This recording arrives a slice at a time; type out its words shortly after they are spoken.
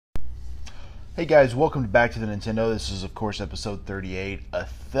Hey guys, welcome back to the Nintendo. This is, of course, episode 38,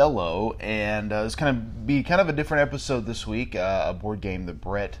 Othello, and it's going to be kind of a different episode this week, a board game that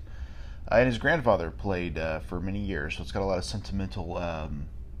Brett and his grandfather played for many years, so it's got a lot of sentimental,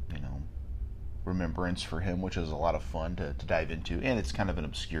 remembrance for him, which is a lot of fun to dive into, and it's kind of an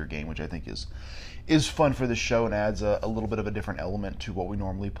obscure game, which I think is fun for the show and adds a little bit of a different element to what we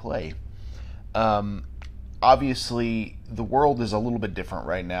normally play. Obviously, the world is a little bit different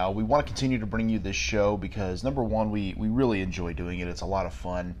right now. We want to continue to bring you this show because, number one, we really enjoy doing it. It's a lot of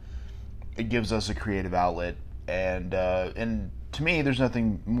fun. It gives us a creative outlet. And to me, there's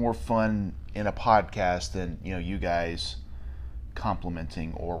nothing more fun in a podcast than, you guys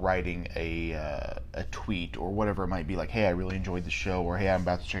complimenting or writing a tweet or whatever it might be, like, hey, I really enjoyed the show, or hey, I'm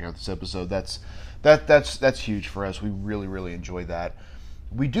about to check out this episode. That's huge for us. We really, really enjoy that.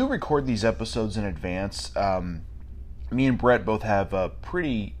 We do record these episodes in advance. Me and Brett both have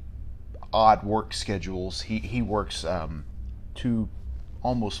pretty odd work schedules. He works 2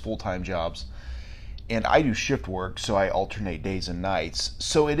 almost full-time jobs, and I do shift work, so I alternate days and nights.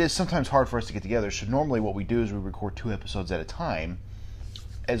 So it is sometimes hard for us to get together. So normally what we do is we record 2 episodes at a time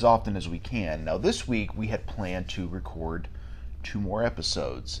as often as we can. Now this week we had planned to record 2 more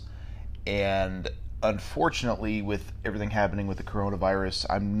episodes, and unfortunately, with everything happening with the coronavirus,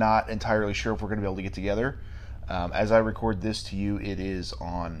 I'm not entirely sure if we're going to be able to get together. As I record this to you, it is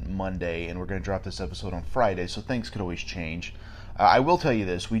on Monday, and we're going to drop this episode on Friday, so things could always change. I will tell you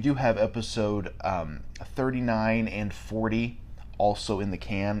this, we do have episode 39 and 40 also in the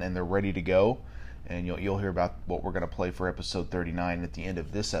can, and they're ready to go, and you'll hear about what we're going to play for episode 39 at the end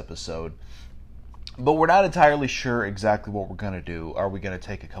of this episode. But we're not entirely sure exactly what we're going to do. Are we going to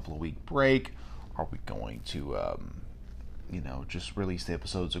take a couple of week break? Are we going to, just release the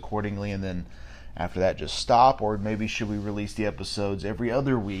episodes accordingly and then after that just stop? Or maybe should we release the episodes every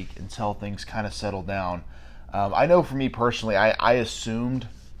other week until things kind of settle down? I know for me personally, I assumed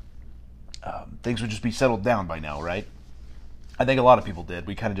things would just be settled down by now, right? I think a lot of people did.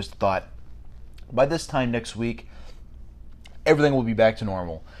 We kind of just thought by this time next week, everything will be back to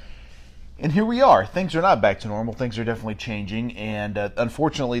normal. And here we are. Things are not back to normal. Things are definitely changing. And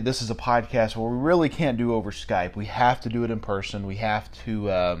unfortunately, this is a podcast where we really can't do over Skype. We have to do it in person. We have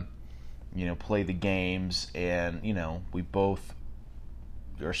to, play the games. And, we both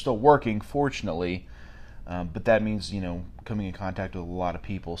are still working, fortunately. But that means, coming in contact with a lot of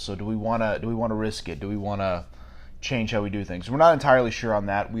people. So do we want to risk it? Do we want to change how we do things? We're not entirely sure on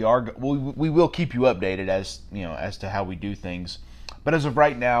that. We will keep you updated as to how we do things. But as of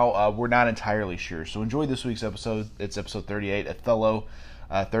right now, we're not entirely sure. So enjoy this week's episode. It's episode 38. Othello,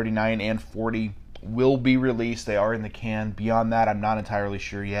 39 and 40 will be released. They are in the can. Beyond that, I'm not entirely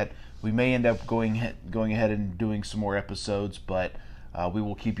sure yet. We may end up going ahead and doing some more episodes, but we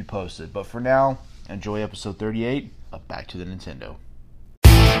will keep you posted. But for now, enjoy episode 38 of Back to the Nintendo.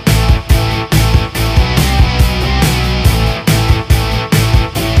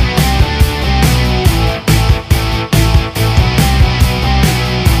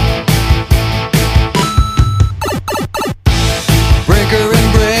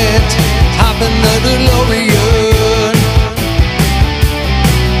 DeLorean.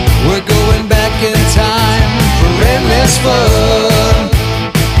 We're going back in time for endless fun.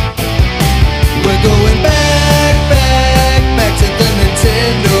 We're going back to the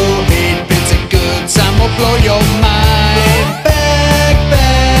Nintendo. 8 bits of good time will blow your mind.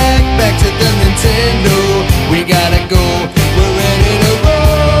 Back to the Nintendo. We gotta go, we're ready to roll.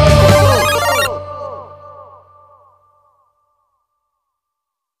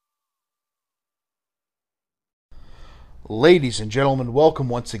 Ladies and gentlemen, welcome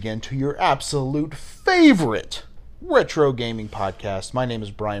once again to your absolute favorite retro gaming podcast. My name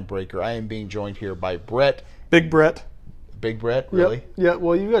is Brian Breaker. I am being joined here by Brett. Big Brett. Big Brett, really? Yep. Yeah,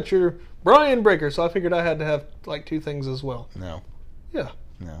 well, you got your Brian Breaker, so I figured I had to have like 2 things as well. No. Yeah.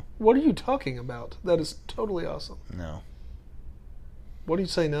 No. What are you talking about? That is totally awesome. No. What do you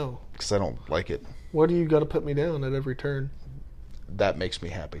say no? Because I don't like it. What do you got to put me down at every turn? That makes me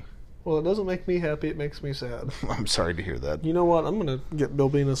happy. Well, it doesn't make me happy, it makes me sad. I'm sorry to hear that. You know what? I'm going to get Bill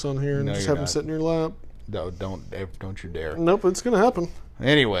Venus on here and No, just you're have him not. sit in your lap. No, don't you dare. Nope, it's going to happen.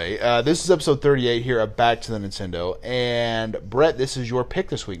 Anyway, this is episode 38 here at Back to the Nintendo. And, Brett, this is your pick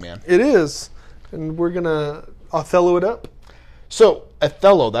this week, man. It is. And we're going to Othello it up. So,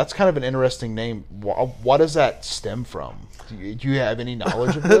 Othello, that's kind of an interesting name. What does that stem from? Do you have any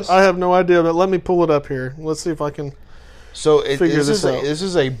knowledge of this? I have no idea, but let me pull it up here. Let's see if I can So figure this out. This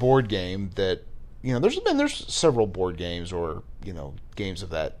is a board game that, there's several board games or games of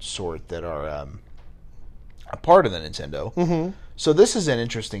that sort that are a part of the Nintendo. Mm-hmm. So this is an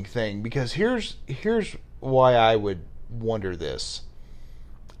interesting thing because here's why I would wonder this.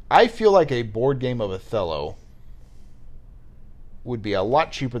 I feel like a board game of Othello would be a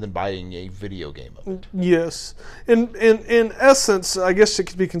lot cheaper than buying a video game of it. Yes. In essence, I guess it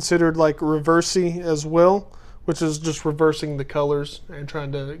could be considered like reversey as well, which is just reversing the colors and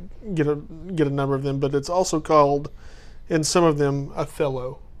trying to get a number of them. But it's also called, in some of them,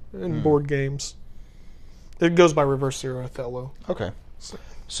 Othello in board games. It goes by reversey or Othello. Okay.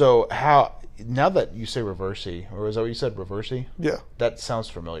 So how, now that you say reversey, or is that what you said, reversey? Yeah. That sounds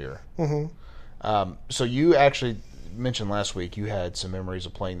familiar. Mm-hmm. So you actually mentioned last week you had some memories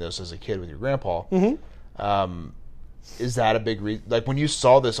of playing this as a kid with your grandpa. Mm-hmm. Is that a big reason? Like when you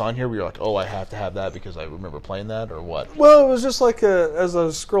saw this on here, were you like, "Oh, I have to have that because I remember playing that," or what? Well, it was just like as I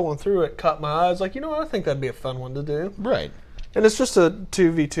was scrolling through it, caught my eyes. Like, you know what? I think that'd be a fun one to do. Right. And it's just a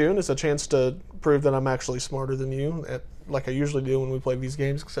 2v2, and it's a chance to prove that I'm actually smarter than you, like I usually do when we play these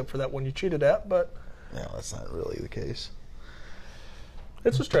games, except for that one you cheated at. But no, that's not really the case.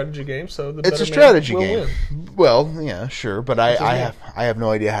 It's a strategy game, so it's a strategy game. Well, yeah, sure, but I have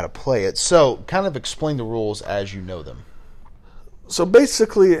no idea how to play it. So, kind of explain the rules as you know them. So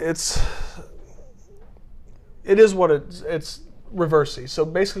basically, it is what it's reversey. So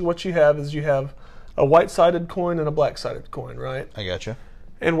basically, what you have is you have a white-sided coin and a black-sided coin, right? I gotcha.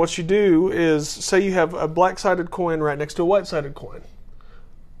 And what you do is, say you have a black-sided coin right next to a white-sided coin.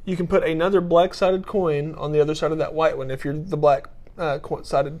 You can put another black-sided coin on the other side of that white one if you're the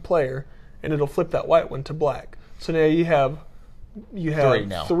black-sided player, and it'll flip that white one to black. So now you have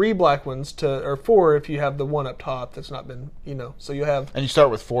three black ones or four if you have the one up top that's not been, so you have... And you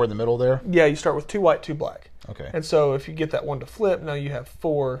start with 4 in the middle there? Yeah, you start with 2 white, 2 black. Okay. And so if you get that one to flip, now you have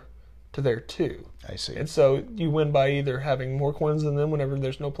 4 to their 2. I see. And so you win by either having more coins than them whenever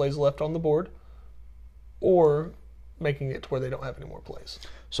there's no plays left on the board, or making it to where they don't have any more plays.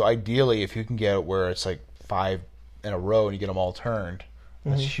 So ideally, if you can get it where it's like 5 in a row and you get them all turned,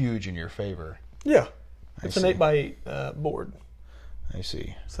 that's huge in your favor. Yeah. It's an 8x8 board. I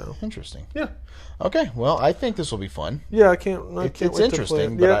see. So interesting. Yeah. Okay. Well, I think this will be fun. Yeah, I can't It's wait interesting, to play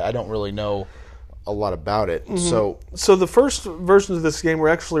it. but I don't really know a lot about it. So the first versions of this game were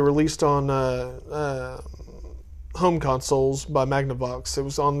actually released on home consoles by Magnavox. It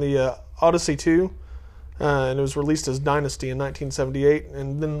was on the Odyssey 2, and it was released as Dynasty in 1978.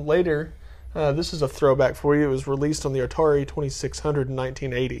 And then later, this is a throwback for you, it was released on the Atari 2600 in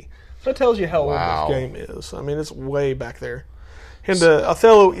 1980. That tells you how old this game is. I mean, it's way back there. And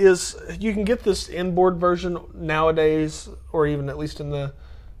Othello you can get this inboard version nowadays, or even at least in the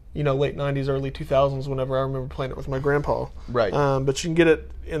late 90s, early 2000s, whenever I remember playing it with my grandpa. Right. But you can get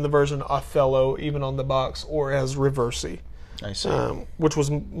it in the version Othello, even on the box, or as reversey. I see. Which was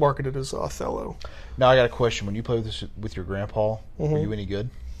marketed as Othello. Now I got a question. When you played this with your grandpa, were you any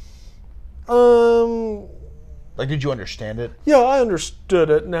good? Like, did you understand it? Yeah, I understood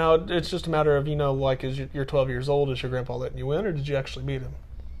it. Now, it's just a matter of, like, you're 12 years old, is your grandpa letting you in, or did you actually beat him?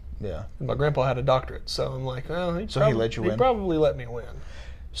 Yeah. And my grandpa had a doctorate, so I'm like, well, he let you win? He probably let me win.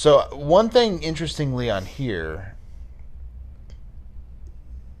 So, one thing, interestingly, on here,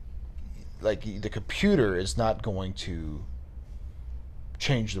 like, the computer is not going to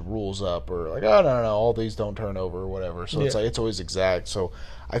change the rules up, or like, oh, no, all these don't turn over, or whatever. So, it's like, it's always exact. So,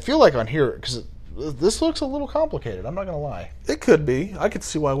 I feel like on here, because this looks a little complicated, I'm not going to lie. It could be. I could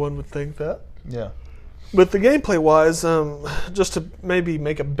see why one would think that. Yeah. But the gameplay-wise, just to maybe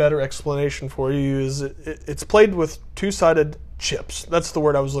make a better explanation for you, is it's played with 2-sided chips. That's the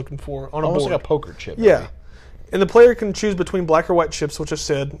word I was looking for on a Almost board. like a poker chip. Yeah. Maybe. And the player can choose between black or white chips, which I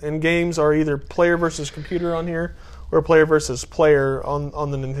said. And games are either player versus computer on here, or player versus player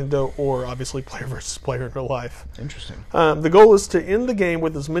on the Nintendo, or obviously player versus player in real life. Interesting. The goal is to end the game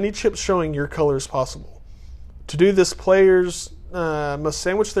with as many chips showing your color as possible. To do this, players must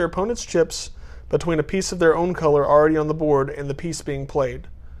sandwich their opponent's chips between a piece of their own color already on the board and the piece being played.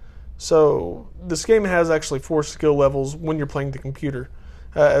 So this game has actually 4 skill levels when you're playing the computer,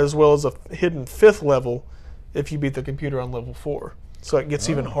 as well as a hidden 5th level if you beat the computer on level 4. So it gets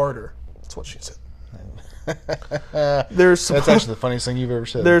even harder. That's what she said. That's actually the funniest thing you've ever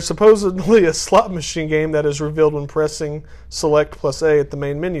said. There's supposedly a slot machine game that is revealed when pressing Select plus A at the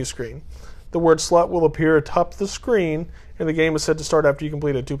main menu screen. The word slot will appear atop the screen, and the game is set to start after you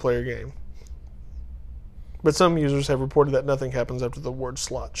complete a 2-player game. But some users have reported that nothing happens after the word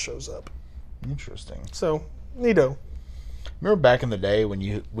slot shows up. Interesting. So, neato. Remember back in the day when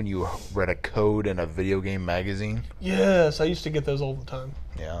you read a code in a video game magazine? Yes, I used to get those all the time.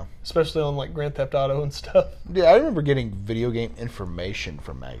 Yeah. Especially on like Grand Theft Auto and stuff. Yeah, I remember getting video game information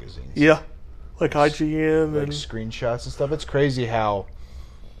from magazines. Yeah. like IGN like and screenshots and stuff. It's crazy how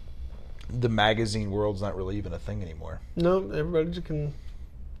the magazine world's not really even a thing anymore. no, everybody can.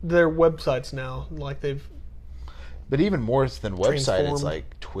 Their websites now, like they've. But even more than website, it's Transformed.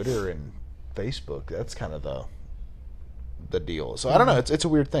 like Twitter and Facebook. That's kind of the deal. So I don't know. It's a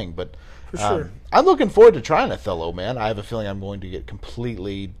weird thing, but For sure. I'm looking forward to trying Othello, man. I have a feeling I'm going to get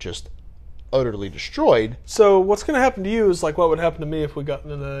completely, just utterly destroyed. So what's going to happen to you is like what would happen to me if we got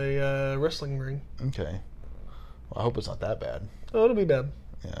in a wrestling ring. Okay. Well, I hope it's not that bad. Oh, it'll be bad.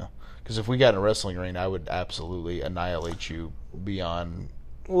 Yeah. Because if we got in a wrestling ring, I would absolutely annihilate you beyond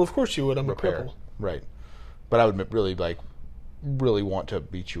Well, of course you would. I'm repair. a cripple. Right. But I would really want to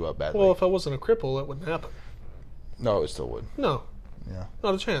beat you up badly. Well, if I wasn't a cripple, that wouldn't happen. No, it still would. No, Yeah.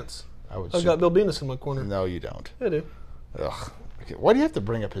 not a chance. I would. I've got Bill Venus in my corner. No, you don't. I do. Ugh. Okay. Why do you have to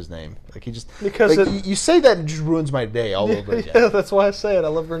bring up his name? Like he just Because like, it- you say that and it just ruins my day all over again. Yeah, that's why I say it. I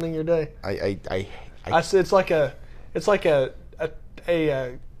love ruining your day. I Say it's like a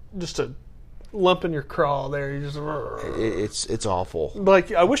just a lump in your craw there. You just it's awful.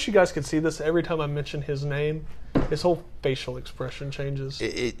 like I wish you guys could see this. Every time I mention his name, his whole facial expression changes.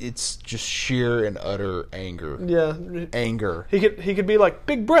 It's just sheer and utter anger. Yeah, Anger. he could be like,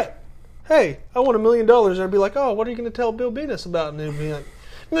 Big Brett, hey, I want $1 million, and I'd be like, oh, what are you going to tell Bill Venus about? And he'd be like,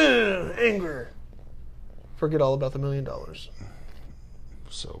 anger. Forget all about the $1 million.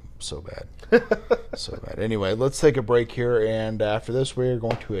 So bad. So bad. Anyway, let's take a break here, and after this, we're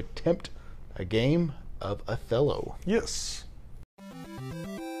going to attempt a game of Othello. Yes.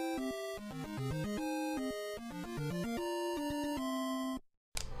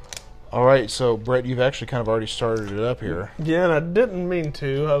 All right, so Brett, you've actually kind of already started it up here. Yeah, and I didn't mean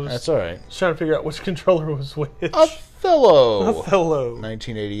to. I was That's all right. trying to figure out which controller was which. Othello. Othello.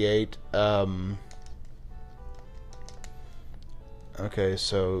 1988. Okay,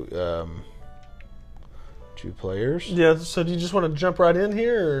 so 2 players. Yeah, so do you just want to jump right in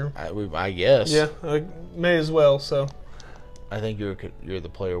here? Or? I guess. Yeah, I may as well, so. I think you're the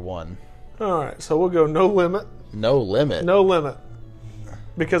player 1. All right, so we'll go no limit. No limit. No limit.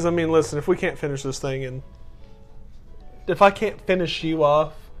 Because, I mean, listen, if we can't finish this thing in... If I can't finish you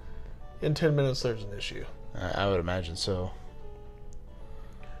off in 10 minutes, there's an issue. I would imagine so.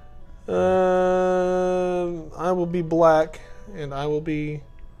 I will be Black, and I will be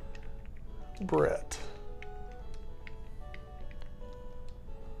Brett.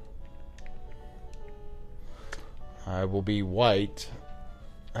 I will be White.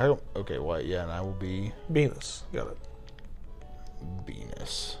 Okay, White, yeah, and I will be Venus. Got it.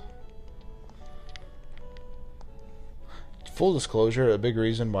 Venus. Full disclosure, a big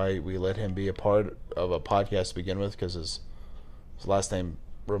reason why we let him be a part of a podcast to begin with, because his last name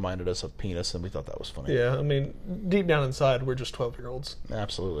reminded us of penis, and we thought that was funny. Yeah, I mean, deep down inside, we're just 12-year-olds.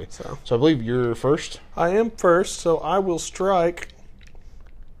 Absolutely. So I believe you're first. I am first, so I will strike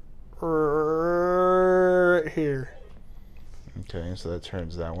right here. Okay, so that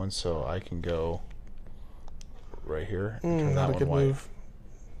turns that one, so I can go right here. And turn Not that a good one white. move.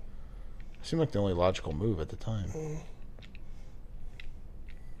 Seemed like the only logical move at the time.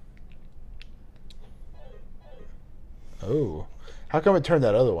 Oh. How come it turned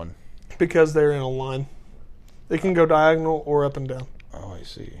that other one? Because they're in a line. They can go diagonal or up and down. Oh, I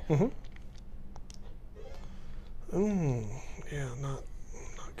see. Yeah, not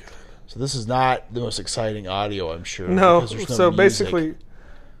good. So this is not the most exciting audio, I'm sure. No, because there's no so music. basically...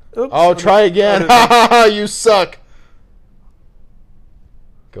 Oops, Oh, try again. I You suck.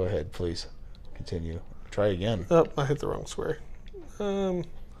 Go ahead, please. Continue. Try again. oh, I hit the wrong square.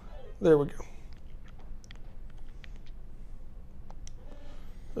 There we go.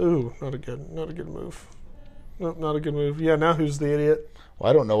 Ooh, not a good move. Nope, not a good move. Yeah, now who's the idiot? Well,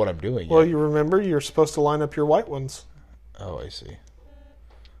 I don't know what I'm doing Well, yet. you remember you're supposed to line up your white ones. Oh, I see.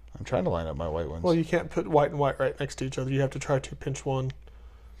 I'm trying to line up my white ones. Well, you can't put white and white right next to each other. You have to try to pinch one.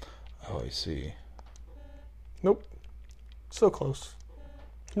 Oh, I see. Nope. So close.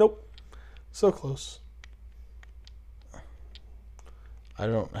 Nope. So close. I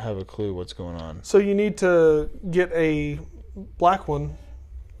don't have a clue what's going on. So you need to get a black one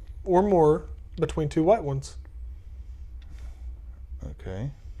or more between 2 white ones. Okay.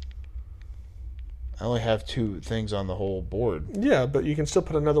 I only have 2 things on the whole board. Yeah, but you can still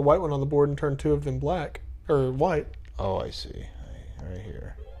put another white one on the board and turn 2 of them black or white. Oh, I see. Right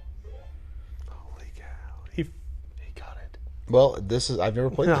here. Holy cow! He got it. Well, I've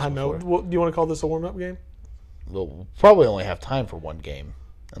never played this I know. before. Well, do you want to call this a warm-up game? We'll probably only have time for one game,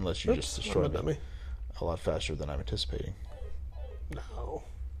 unless you just Oops, destroy what about me a lot faster than I'm anticipating. No.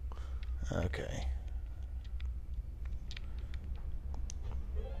 Okay.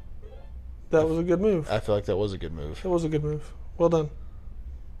 That was a good move. I feel like that was a good move. That was a good move. Well done.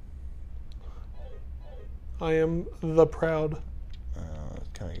 I am the proud.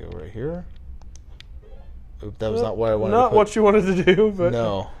 Can I go right here? Oop, that was not what I wanted Not to put. what you wanted to do, but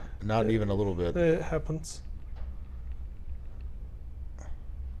No, not even a little bit. it happens.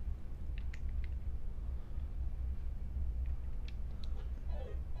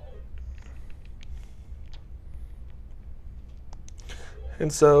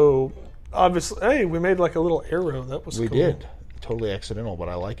 And so, obviously, hey, we made like a little arrow. That was We cool. did. Totally accidental, but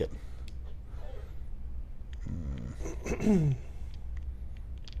I like it.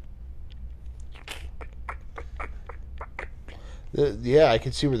 Yeah, I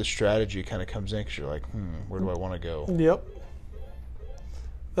can see where the strategy kind of comes in because you're like, where do I want to go? Yep.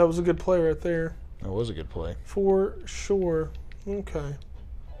 That was a good play right there. That was a good play. For sure. Okay.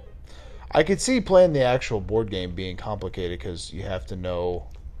 I could see playing the actual board game being complicated because you have to know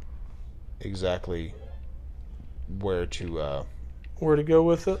exactly where to Where to go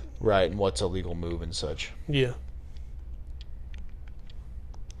with it? right and what's a legal move and such. Yeah.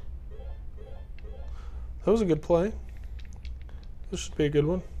 That was a good play. This should be a good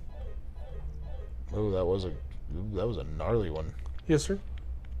one. Oh, that was a gnarly one. Yes, sir.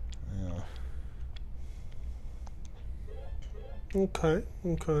 Yeah. Okay.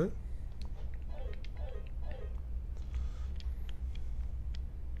 Okay.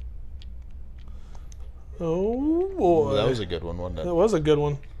 Oh boy. That was a good one, wasn't it? That was a good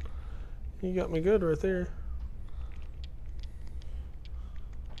one. You got me good right there.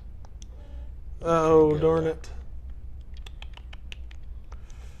 Oh, darn it.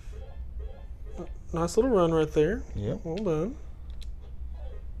 Nice little run right there. Yep. Well done.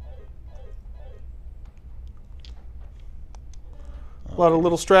 A lot of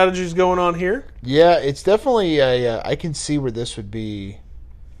little strategies going on here. Yeah, it's definitely I can see where this would be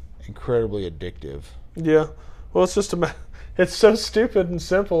incredibly addictive. Yeah. Well, it's just it's so stupid and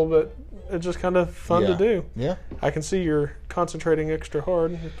simple, but it's just kind of fun to Yeah. do. Yeah. I can see you're concentrating extra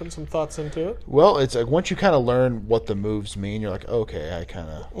hard. You're putting some thoughts into it. Well, it's like once you kind of learn what the moves mean, you're like, okay, I kind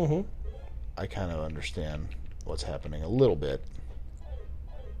of understand what's happening a little bit.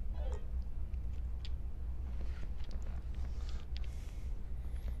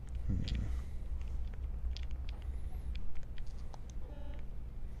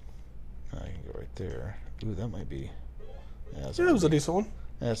 I can go right there. Ooh, that might be. Yeah, Yeah, it was a decent one.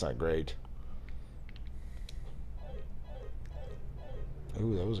 That's not great.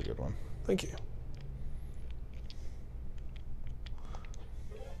 Ooh, that was a good one. Thank you.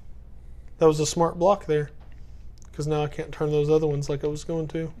 That was a smart block there. Because now I can't turn those other ones like I was going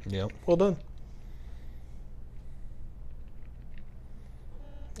to. Yep. Well done.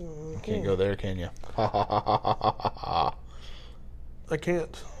 Can't go there, can you? I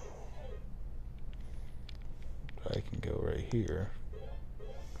can't. I can go right here.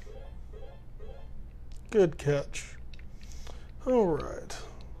 Good catch. All right.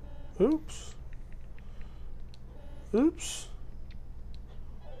 Oops. Oops.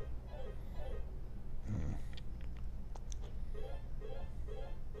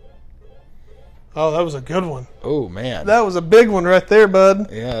 Oh, that was a good one. Oh man. That was a big one right there, bud.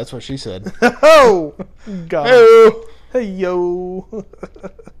 Yeah, that's what she said. Oh, God. Hey. Hey, yo.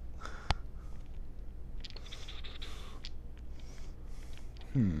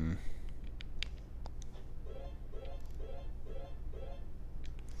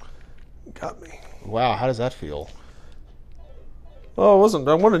 Got me. Wow, how does that feel? Well, it wasn't.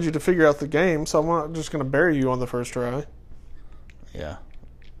 I wanted you to figure out the game, so I'm not just going to bury you on the first try. Yeah.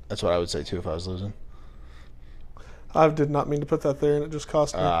 That's what I would say too if I was losing. I did not mean to put that there, and it just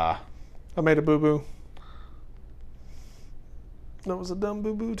cost me. I made a boo-boo. That was a dumb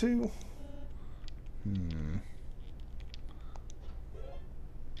boo-boo, too.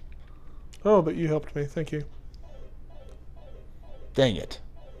 Oh, but you helped me. Thank you. Dang it.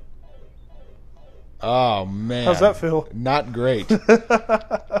 Oh man. How's that feel? Not great.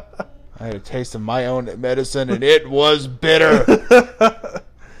 I had a taste of my own medicine and it was bitter.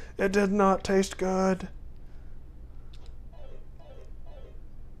 It did not taste good.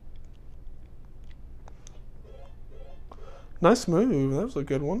 Nice move. That was a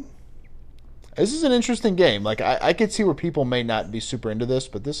good one. This is an interesting game. Like I could see where people may not be super into this,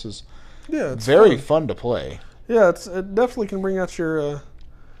 but this is Yeah, it's very fun. fun to play. Yeah, it definitely can bring out your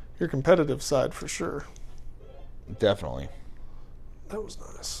competitive side for sure. Definitely. That was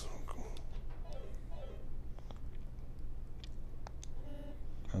nice.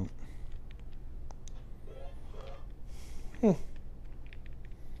 Oh.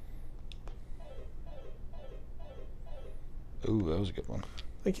 Ooh, that was a good one.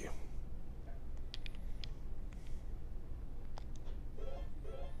 Thank you.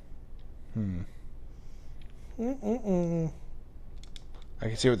 Mm-mm-mm. I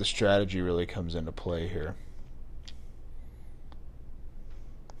can see where the strategy really comes into play here.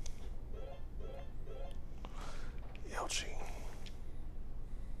 Ouchie.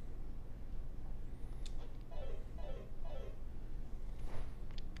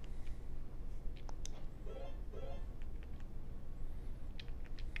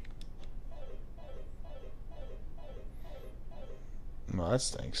 Well, that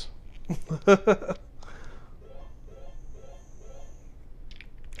stinks. That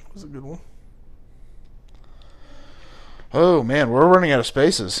was a good one. Oh, man, we're running out of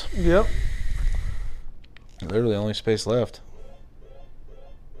spaces. Yep. Literally only space left.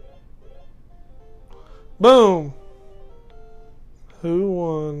 Boom. Who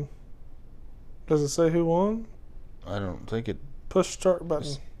won? Does it say who won? I don't think it... Push start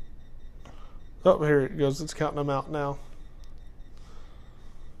button. Oh, here it goes. It's counting them out now.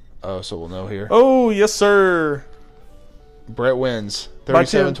 Oh, so we'll know here. Oh, yes, sir. Brett wins. By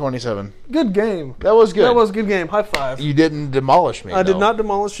 10. 37-27. Good game. That was good. That was a good game. High five. You didn't demolish me. I did though. not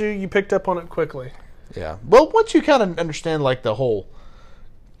demolish you. You picked up on it quickly. Yeah. Well, once you kind of understand, like, the whole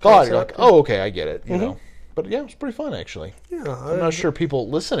thought, you're like, oh, okay, I get it, you know. But, yeah, it was pretty fun, actually. Yeah. I'm not sure people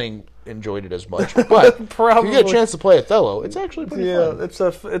listening enjoyed it as much, but Probably. if you get a chance to play Othello, it's actually pretty Yeah,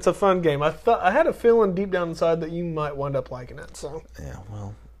 fun. it's a fun game. I had a feeling deep down inside that you might wind up liking it. So Yeah,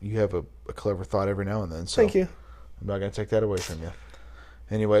 well, you have a clever thought every now and then, so thank you. I'm not going to take that away from you.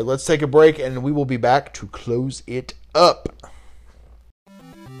 Anyway, let's take a break, and we will be back to close it up.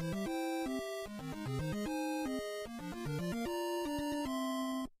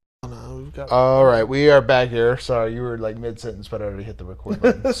 All right, we are back here. Sorry, you were like mid-sentence, but I already hit the record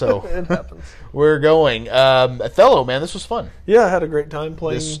button. So It happens. we're going. Othello, man, this was fun. Yeah, I had a great time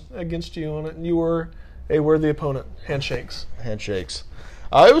playing This- against you on it, and you were a worthy opponent. Handshakes. Handshakes.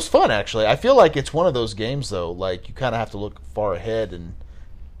 It was fun, actually. I feel like it's one of those games, though, like you kind of have to look far ahead and...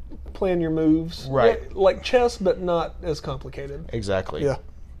 Playing your moves. Right. Yeah, like chess, but not as complicated. Exactly. Yeah.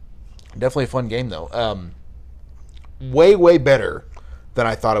 Definitely a fun game, though. Way, way better than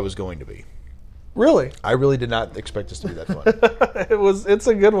I thought it was going to be. Really? I really did not expect this to be that fun. It's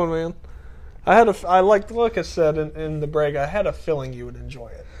a good one, man. Like I said in the break, I had a feeling you would enjoy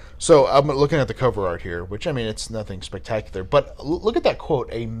it. So I'm looking at the cover art here, which, I mean, it's nothing spectacular. But look at that quote,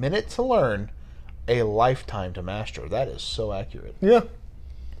 a minute to learn, a lifetime to master. That is so accurate. Yeah.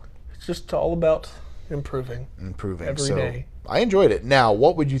 It's just all about improving. Improving. Every so day. I enjoyed it. Now,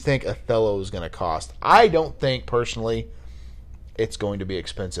 what would you think Othello is going to cost? I don't think, personally, it's going to be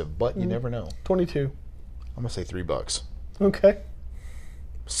expensive, but you never know. 22. I'm going to say $3. Okay.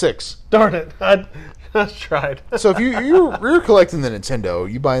 $6. Darn it. I tried. So if you're collecting the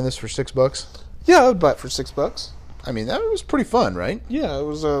Nintendo, you buying this for $6? Yeah, I would buy it for $6. I mean, that was pretty fun, right? Yeah, it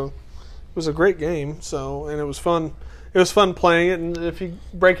was a great game. So, and it was fun. It was fun playing it, and if you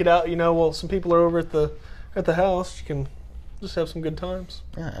break it out, some people are over at the house. You can just have some good times.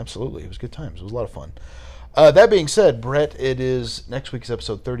 Yeah, absolutely. It was good times. It was a lot of fun. That being said, Brett, it is next week's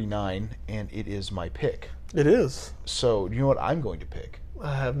episode 39, and it is my pick. It is. So, do you know what I'm going to pick?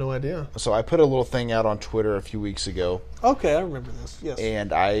 I have no idea. So I put a little thing out on Twitter a few weeks ago, Okay, I remember this. Yes,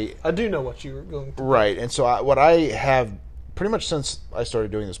 and I do know what you were going to. right, and so what I have pretty much since I started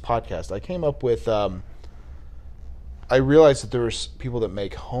doing this podcast, I came up with. I realized that there's people that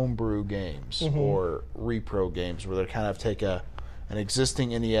make homebrew games or repro games where they kind of take an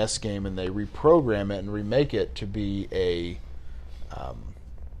existing NES game and they reprogram it and remake it to be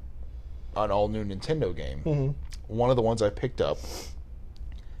an all new Nintendo game. One of the ones I picked up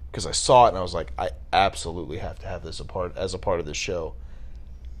because I saw it and I was like, I absolutely have to have this as a part of this show.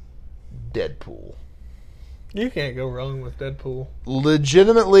 Deadpool. You can't go wrong with Deadpool.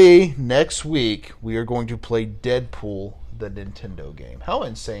 Legitimately, next week we are going to play Deadpool, the Nintendo game. How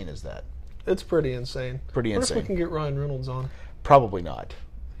insane is that? It's pretty insane. Pretty What insane. if we can get Ryan Reynolds on? Probably not.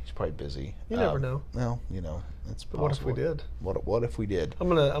 He's probably busy. You never know. Well, it's possible. What if we did? What if we did? I'm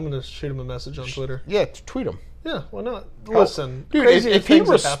gonna shoot him a message on Twitter. Yeah, tweet him. Yeah, why not? Listen, Dude, crazy if he things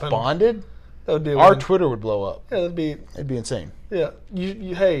have happened. responded, That would be a our win. Twitter would blow up. Yeah, that'd be. It'd be insane. Yeah, you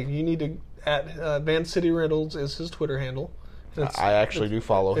need to at Van City Reynolds is his Twitter handle. And I actually do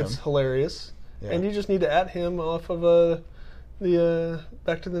follow him. It's hilarious, Yeah. and you just need to at him off of the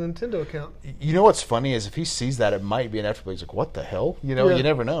Back to the Nintendo account. You know what's funny is if he sees that, it might be inevitable. He's like, "What the hell?" Yeah. You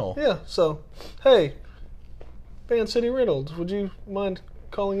never know. Yeah, so hey, Van City Reynolds, would you mind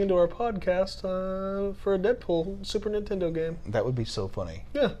calling into our podcast for a Deadpool Super Nintendo game? That would be so funny.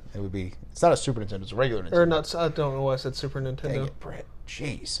 Yeah, It would be. It's not a Super Nintendo. It's a regular Nintendo. or not? I don't know why I said Super Dang Nintendo. it, Brett.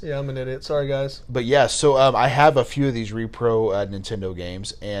 Jeez. Yeah, I'm an idiot. Sorry, guys. But yeah, so I have a few of these repro Nintendo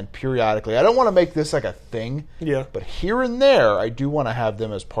games, and periodically, I don't want to make this like a thing, Yeah. but here and there, I do want to have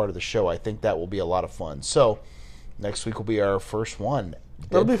them as part of the show. I think that will be a lot of fun. So next week will be our first one.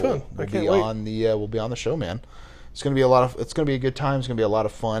 That'll be Deadpool. fun. I can't wait. We'll be on the show, man. It's gonna be it's gonna be a good time. It's gonna be a lot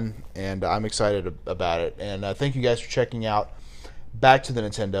of fun, and I'm excited about it. And thank you guys for checking out Back to the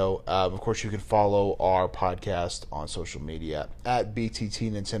Nintendo. Of course, you can follow our podcast on social media at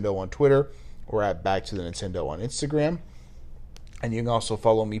BTT Nintendo on Twitter or at Back to the Nintendo on Instagram. And you can also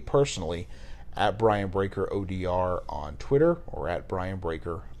follow me personally at Brian Breaker ODR on Twitter or at Brian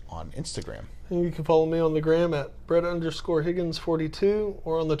Breaker on Instagram. And you can follow me on the gram at Brett_Higgins42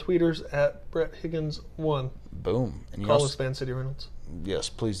 or on the tweeters at BrettHiggins1. Boom. And you Call also, us Van City Reynolds. yes,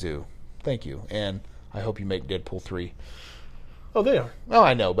 please do. Thank you. And I hope you make Deadpool 3. Oh, they are. Oh,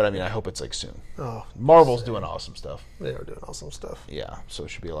 I know, but I mean, I hope it's like soon. Oh, Marvel's doing awesome stuff. they are doing awesome stuff. Yeah, so it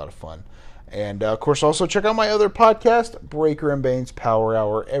should be a lot of fun. And, of course, also check out my other podcast, Breaker and Bane's Power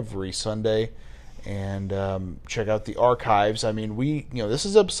Hour, every Sunday. And check out the archives. I mean, this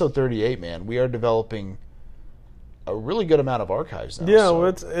is episode 38, man. We are developing a really good amount of archives now. Yeah, so,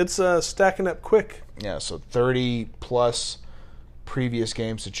 well, it's stacking up quick. yeah, so 30-plus previous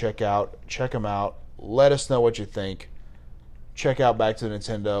games to check out. Check them out. Let us know what you think. Check out Back to the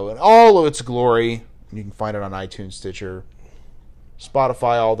Nintendo in all of its glory. You can find it on iTunes, Stitcher,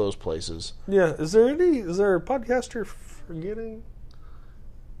 Spotify, all those places. Yeah, is there a podcast you're forgetting?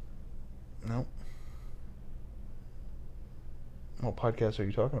 No. What podcast are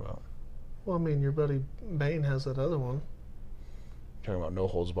you talking about? Well, I mean, your buddy Bane has that other one. Talking about No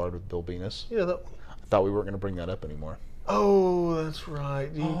Holds Barred with Bill Venus. Yeah, that one. I thought we weren't going to bring that up anymore. Oh, that's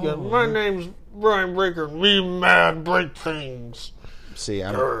right. My name's Brian Breaker. We mad break things. See,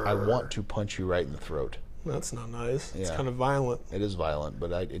 I want to punch you right in the throat. That's not nice. It's Yeah. kind of violent. It is violent,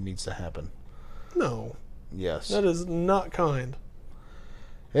 but it needs to happen. No, Yes. that is not kind.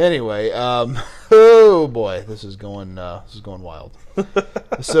 Anyway, oh boy, this is going wild.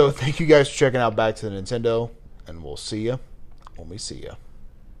 So thank you guys for checking out Back to the Nintendo, and we'll see you when we see you.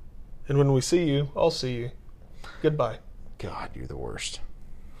 And when we see you, I'll see you. Goodbye. God, you're the worst.